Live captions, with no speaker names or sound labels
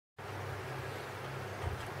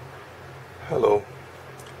Hello.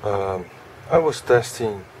 I was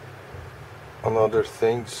testing another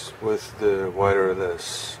things with the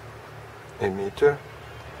wireless emitter,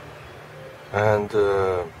 and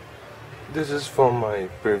this is from my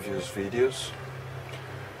previous videos.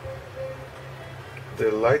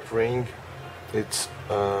 The light ring, it's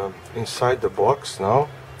inside the box now.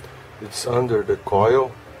 It's under the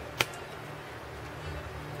coil,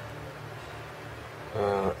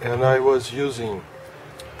 and I was using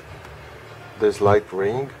this light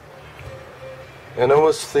ring, and I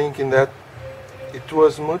was thinking that it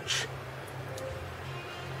was much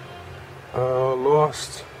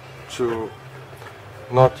lost to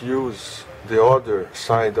not use the other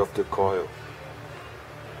side of the coil.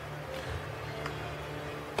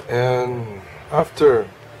 And after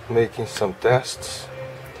making some tests,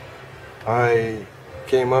 I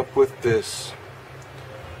came up with this.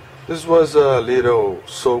 This was a little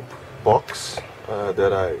soap box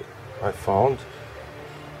that I found,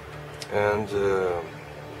 and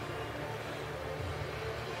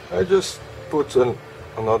I just put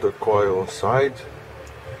another coil inside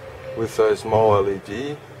with a small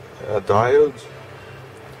LED, a diode,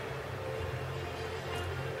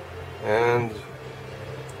 and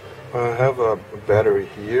I have a battery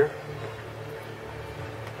here.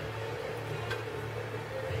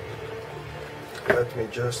 Let me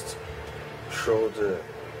just show the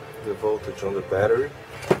voltage on the battery.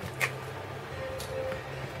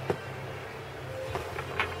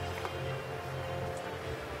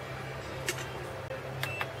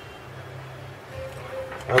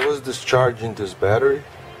 I was discharging this battery,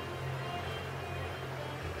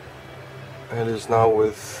 and is now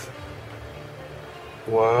with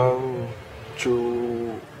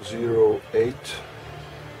 1208,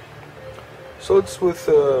 so it's with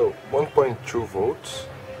 1.2 volts,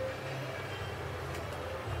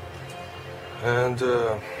 and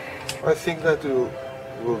I think that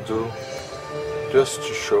will do just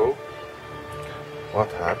to show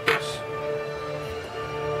what happens.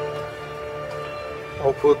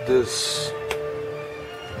 I'll put these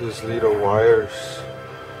little wires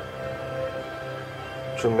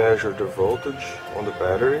to measure the voltage on the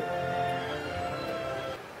battery.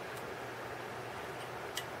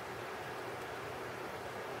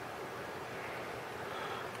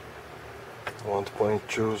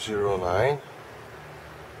 .209,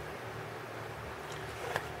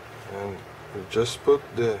 and we just put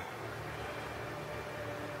the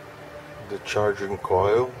charging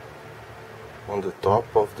coil on the top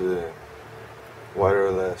of the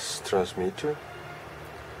wireless transmitter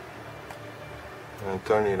and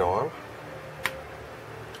turn it on.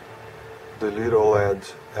 The little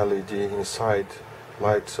LED inside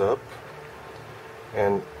lights up,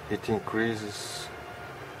 and it increases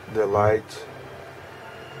the light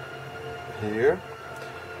here,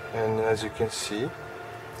 and as you can see,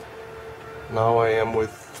 now I am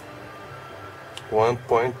with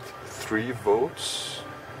 1.3 volts.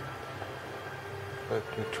 Let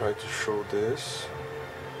me try to show this.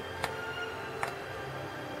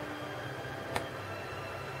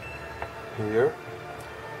 Here,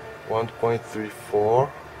 1.34,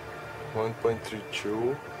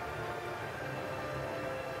 1.32,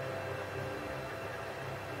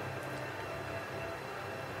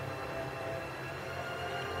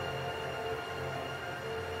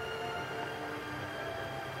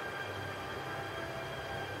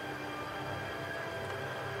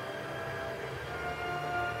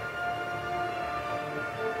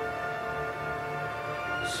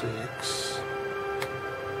 six,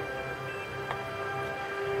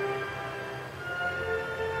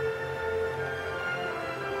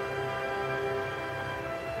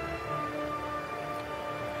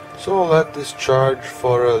 so I'll let this charge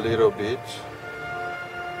for a little bit,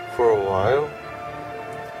 for a while.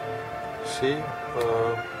 See,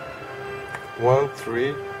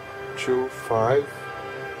 1325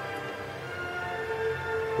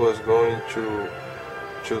 was going to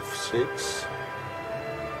 26.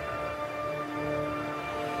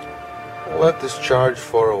 I'll let this charge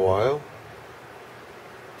for a while,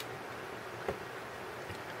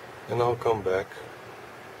 and I'll come back.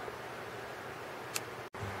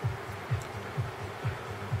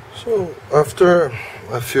 So after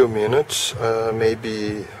a few minutes,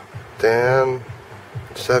 maybe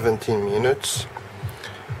 10-17 minutes,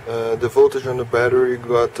 the voltage on the battery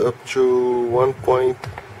got up to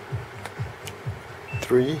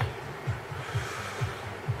 1.330,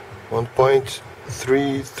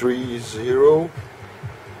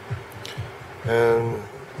 and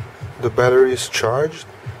the battery is charged.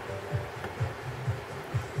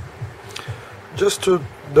 Just to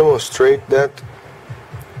demonstrate that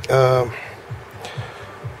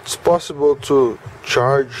it's possible to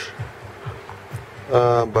charge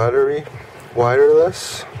a battery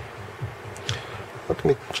wireless. Let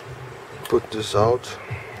me put this out.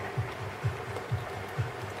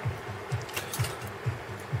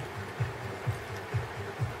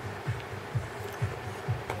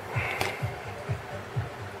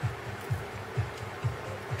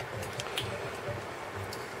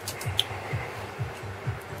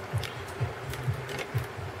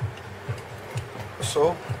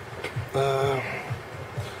 So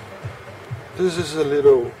this is a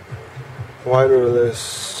little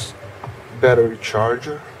wireless battery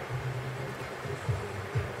charger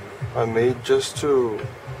I made just to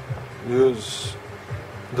use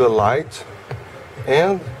the light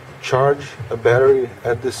and charge a battery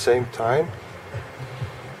at the same time.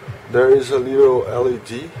 There is a little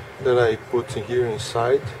LED that I put in here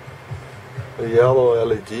inside, a yellow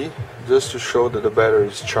LED, just to show that the battery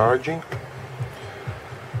is charging.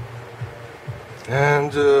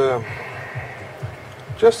 And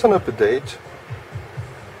just an update,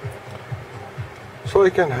 so I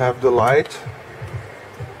can have the light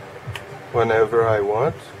whenever I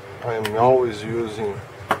want. I'm always using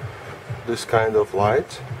this kind of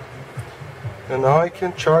light, and now I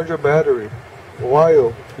can charge a battery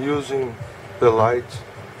while using the light.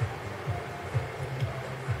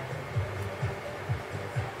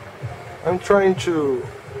 I'm trying to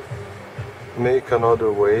make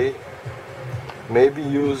another way, maybe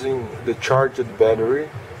using the charged battery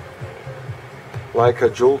like a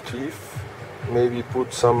Joule Thief, maybe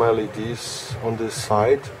put some LEDs on this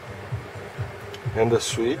side and a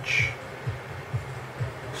switch.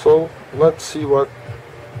 So let's see what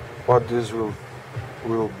this will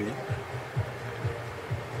be.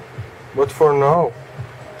 But for now,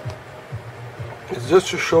 it's just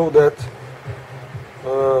to show that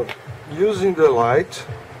using the light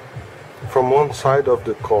from one side of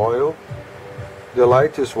the coil, the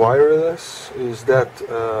light is wireless, is that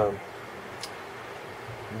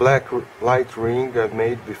black light ring I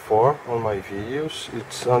made before on my videos.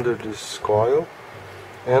 It's under this coil,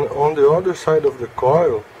 and on the other side of the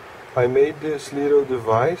coil I made this little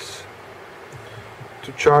device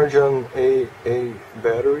to charge an AA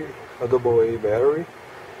battery, a AA battery.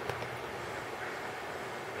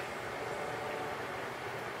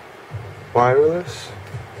 Wireless.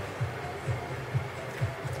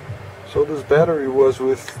 So this battery was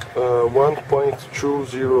with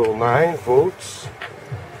 1.209 volts.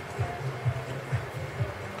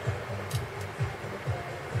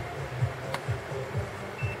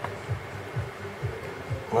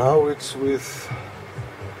 Now it's with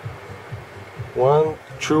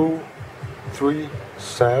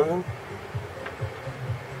 1237,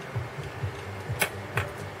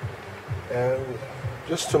 and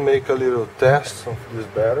just to make a little test of this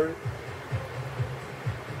battery,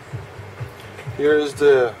 here is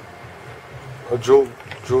the Joule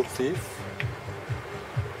Thief.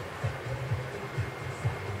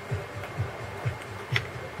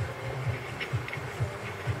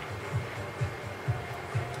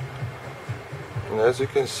 And as you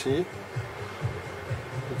can see,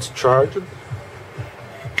 it's charged.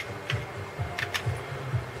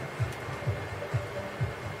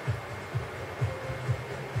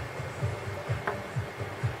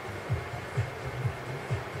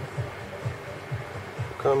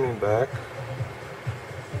 Coming back.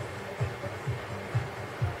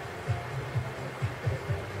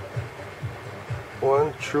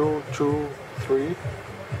 One, two, three.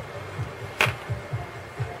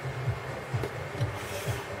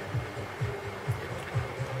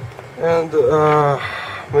 And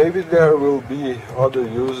maybe there will be other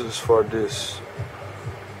uses for this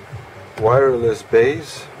wireless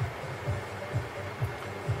base.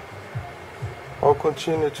 I'll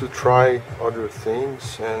continue to try other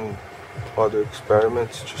things and other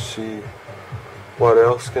experiments to see what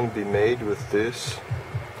else can be made with this.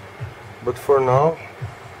 But for now,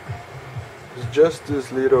 it's just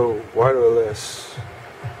this little wireless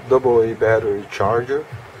AA battery charger.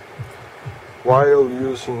 While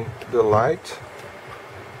using the light,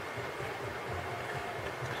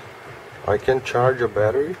 I can charge a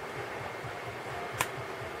battery.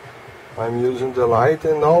 I'm using the light,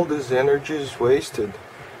 and all this energy is wasted.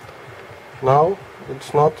 Now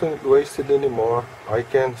it's not wasted anymore. I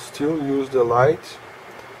can still use the light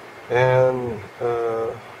and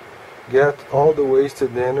get all the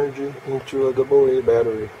wasted energy into a AA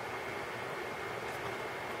battery.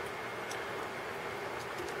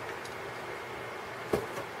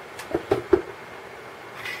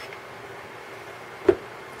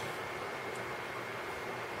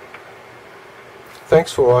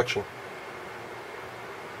 Thanks for watching.